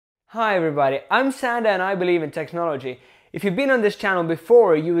Hi everybody, I'm Saar and I believe in technology. If you've been on this channel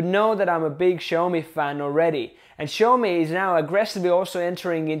before, you would know that I'm a big Xiaomi fan already. And Xiaomi is now aggressively also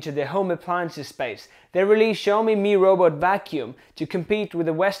entering into the home appliances space. They released Xiaomi Mi Robot Vacuum to compete with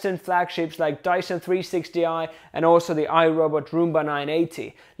the Western flagships like Dyson 360i and also the iRobot Roomba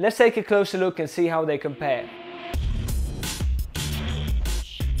 980. Let's take a closer look and see how they compare.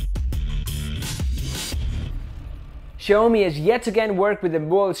 Xiaomi has yet again worked with the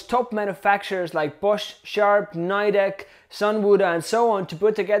world's top manufacturers like Bosch, Sharp, Nidec, Sunwoda and so on to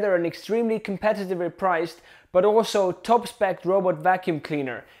put together an extremely competitively priced but also top-spec robot vacuum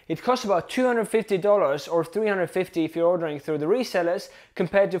cleaner. It costs about $250 or $350 if you're ordering through the resellers,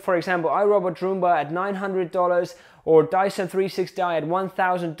 compared to, for example, iRobot Roomba at $900 or Dyson 360i at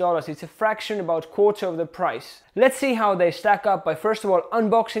 $1,000. It's a fraction, about quarter of the price. Let's see how they stack up by first of all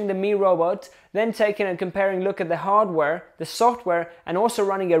unboxing the Mi Robot, then taking and comparing a look at the hardware, the software, and also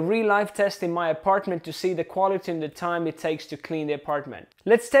running a real-life test in my apartment to see the quality and the time it takes to clean the apartment.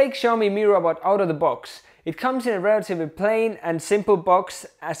 Let's take Xiaomi Mi Robot out of the box. It comes in a relatively plain and simple box,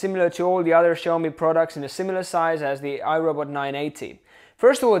 similar to all the other Xiaomi products in a similar size as the iRobot 980.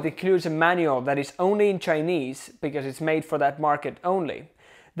 First of all, it includes a manual that is only in Chinese because it's made for that market only.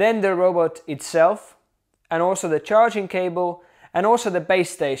 Then the robot itself, and also the charging cable, and also the base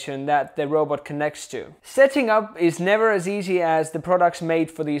station that the robot connects to. Setting up is never as easy as the products made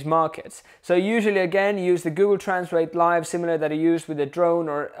for these markets. So usually again use the Google Translate Live, similar that you use with the drone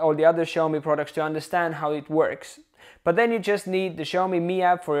or all the other Xiaomi products, to understand how it works. But then you just need the Xiaomi Mi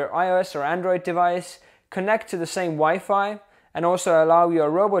app for your iOS or Android device, connect to the same Wi-Fi, and also allow your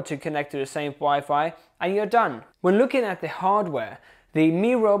robot to connect to the same Wi-Fi, and you're done. When looking at the hardware, the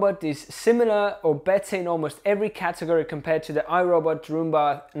Mi Robot is similar or better in almost every category compared to the iRobot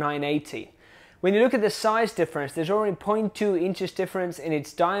Roomba 980. When you look at the size difference, there's only 0.2 inches difference in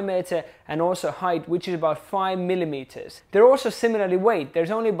its diameter and also height, which is about 5 millimeters. They're also similarly weight. There's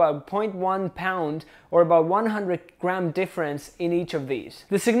only about 0.1 pound or about 100 gram difference in each of these.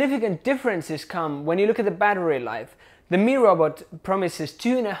 The significant differences come when you look at the battery life. The Mi Robot promises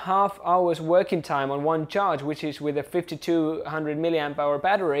 2.5 hours working time on one charge, which is with a 5200 mAh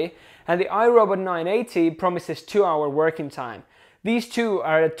battery, and the iRobot 980 promises 2-hour working time. These two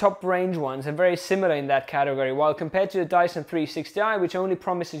are the top range ones and very similar in that category, while compared to the Dyson 360i, which only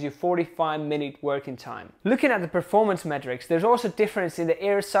promises you 45-minute working time. Looking at the performance metrics, there's also difference in the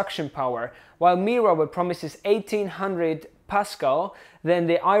air suction power. While Mi Robot promises 1800 Pascal, then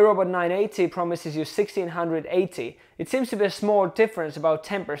the iRobot 980 promises you 1680. It seems to be a small difference, about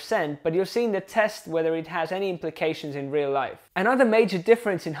 10%, but you'll see in the test whether it has any implications in real life. Another major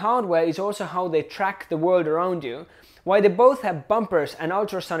difference in hardware is also how they track the world around you. While they both have bumpers and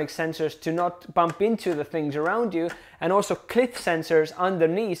ultrasonic sensors to not bump into the things around you, and also cliff sensors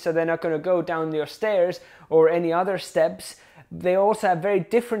underneath so they're not going to go down your stairs or any other steps, they also have very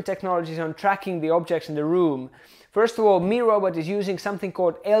different technologies on tracking the objects in the room. First of all, Mi Robot is using something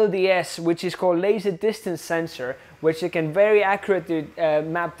called LDS, which is called Laser Distance Sensor, which it can very accurately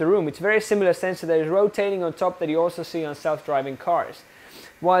map the room. It's a very similar sensor that is rotating on top that you also see on self-driving cars.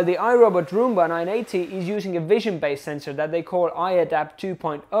 While the iRobot Roomba 980 is using a vision-based sensor that they call iAdapt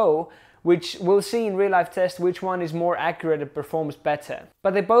 2.0, which we'll see in real-life test which one is more accurate and performs better.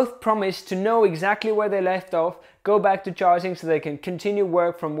 But they both promise to know exactly where they left off, go back to charging so they can continue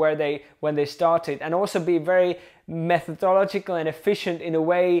work from when they started, and also be very methodological and efficient in the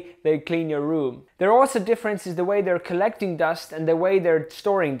way they clean your room. There are also differences the way they're collecting dust and the way they're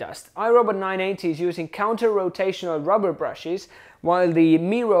storing dust. iRobot 980 is using counter-rotational rubber brushes, while the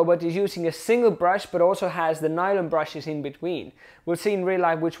Mi Robot is using a single brush but also has the nylon brushes in between. We'll see in real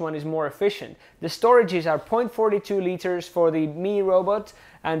life which one is more efficient. The storages are 0.42 liters for the Mi Robot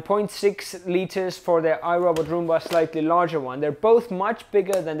and 0.6 liters for the iRobot Roomba, slightly larger one. They're both much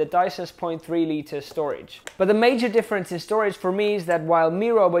bigger than the Dyson's 0.3 liters storage. But the major difference in storage for me is that while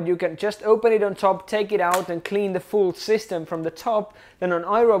Mi Robot you can just open it on top, take it out and clean the full system from the top, then on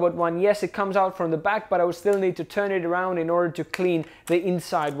iRobot one, yes, it comes out from the back, but I would still need to turn it around in order to clean the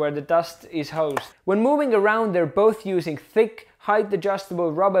inside where the dust is housed. When moving around, they're both using thick, height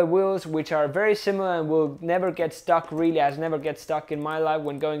adjustable rubber wheels, which are very similar and will never get stuck, really has never get stuck in my life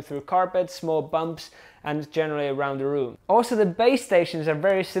when going through carpets, small bumps and generally around the room. Also the base stations are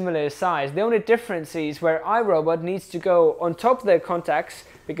very similar in size. The only difference is where iRobot needs to go on top of their contacts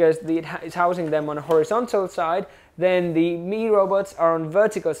because it's housing them on a horizontal side, then the Mi robots are on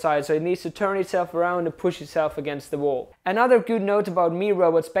vertical side, so it needs to turn itself around and push itself against the wall. Another good note about Mi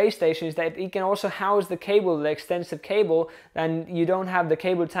Robot Space Station is that it can also house the cable, the extensive cable, and you don't have the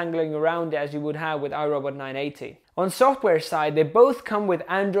cable tangling around as you would have with iRobot 980. On software side, they both come with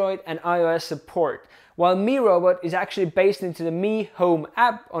Android and iOS support. While Mi Robot is actually based into the Mi Home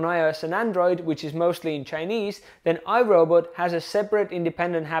app on iOS and Android, which is mostly in Chinese, then iRobot has a separate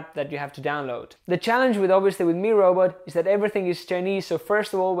independent app that you have to download. The challenge obviously with Mi Robot is that everything is Chinese, so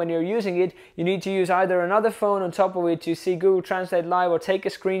first of all, when you're using it, you need to use either another phone on top of it to see Google Translate live, or take a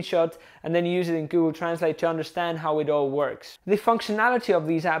screenshot and then use it in Google Translate to understand how it all works. The functionality of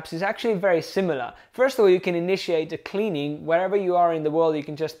these apps is actually very similar. First of all, you can initiate a cleaning. Wherever you are in the world, you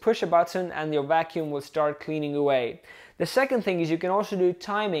can just push a button and your vacuum will start cleaning away. The second thing is you can also do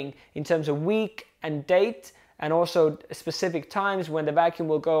timing in terms of week and date, and also specific times when the vacuum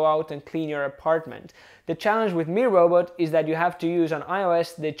will go out and clean your apartment. The challenge with Mi Robot is that you have to use on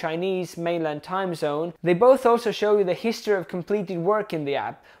iOS the Chinese mainland time zone. They both also show you the history of completed work in the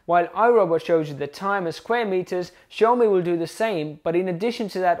app. While iRobot shows you the time and square meters, Xiaomi will do the same, but in addition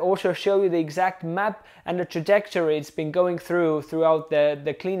to that also show you the exact map and the trajectory it's been going throughout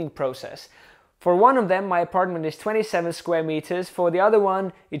the cleaning process. For one of them, my apartment is 27 square meters. For the other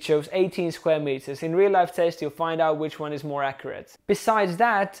one, it shows 18 square meters. In real life test, you'll find out which one is more accurate. Besides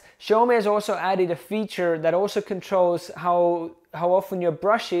that, Xiaomi has also added a feature that also controls how often your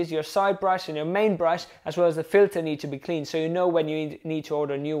brushes, your side brush and your main brush, as well as the filter, need to be cleaned, so you know when you need to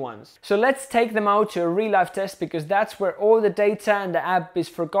order new ones. So let's take them out to a real life test, because that's where all the data and the app is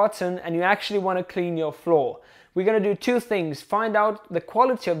forgotten and you actually want to clean your floor. We're going to do two things: find out the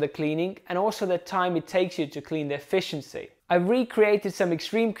quality of the cleaning and also the time it takes you to clean, the efficiency. I've recreated some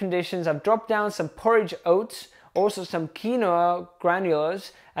extreme conditions. I've dropped down some porridge oats, also some quinoa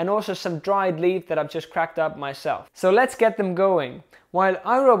granules, and also some dried leaf that I've just cracked up myself. So let's get them going. While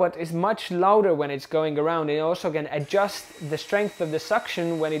iRobot is much louder when it's going around, it also can adjust the strength of the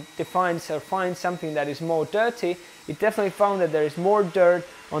suction when it defines or finds something that is more dirty. It definitely found that there is more dirt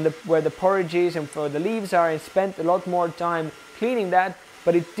on where the porridge is and where the leaves are, and spent a lot more time cleaning that,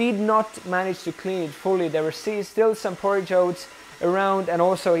 but it did not manage to clean it fully. There were still some porridge oats around, and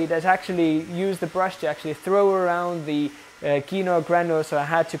also it has actually used the brush to actually throw around the quinoa granules, so I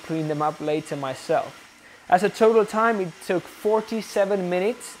had to clean them up later myself. As a total time, it took 47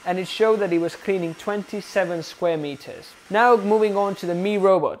 minutes, and it showed that it was cleaning 27 square meters. Now moving on to the Mi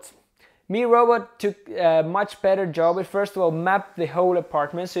Robot. Mi Robot took a much better job. It first of all mapped the whole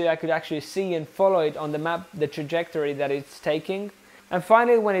apartment, so I could actually see and follow it on the map, the trajectory that it's taking. And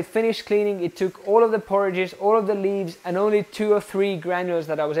finally, when it finished cleaning, it took all of the porridges, all of the leaves, and only 2 or 3 granules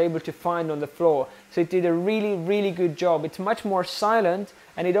that I was able to find on the floor. So it did a really good job. It's much more silent,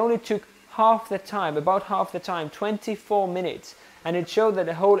 and it only took half the time, about half the time, 24 minutes. And it showed that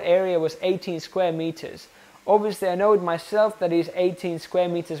the whole area was 18 square meters. Obviously, I know it myself that is 18 square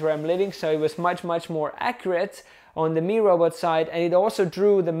meters where I'm living, so it was much more accurate on the Mi Robot side, and it also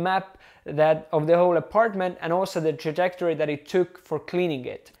drew the map of the whole apartment and also the trajectory that it took for cleaning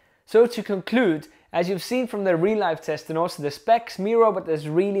it. So to conclude, as you've seen from the real life test and also the specs, Mi Robot has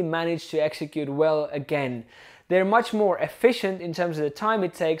really managed to execute well again. They're much more efficient in terms of the time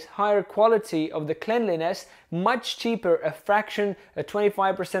it takes, higher quality of the cleanliness, much cheaper, a fraction,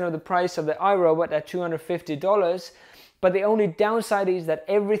 25% of the price of the iRobot at $250. But the only downside is that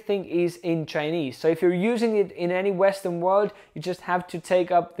everything is in Chinese. So if you're using it in any Western world, you just have to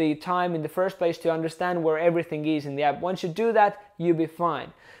take up the time in the first place to understand where everything is in the app. Once you do that, you'll be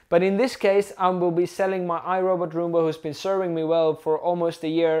fine. But in this case, I will be selling my iRobot Roomba, who's been serving me well for almost a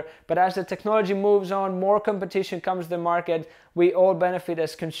year. But as the technology moves on, more competition comes to the market, we all benefit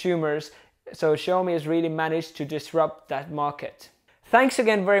as consumers. So Xiaomi has really managed to disrupt that market. Thanks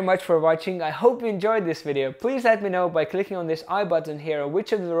again very much for watching. I hope you enjoyed this video. Please let me know by clicking on this I button here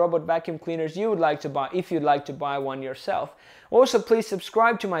which of the robot vacuum cleaners you would like to buy, if you'd like to buy one yourself. Also, please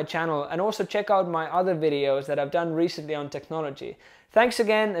subscribe to my channel and also check out my other videos that I've done recently on technology. Thanks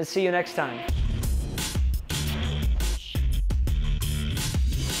again, and see you next time.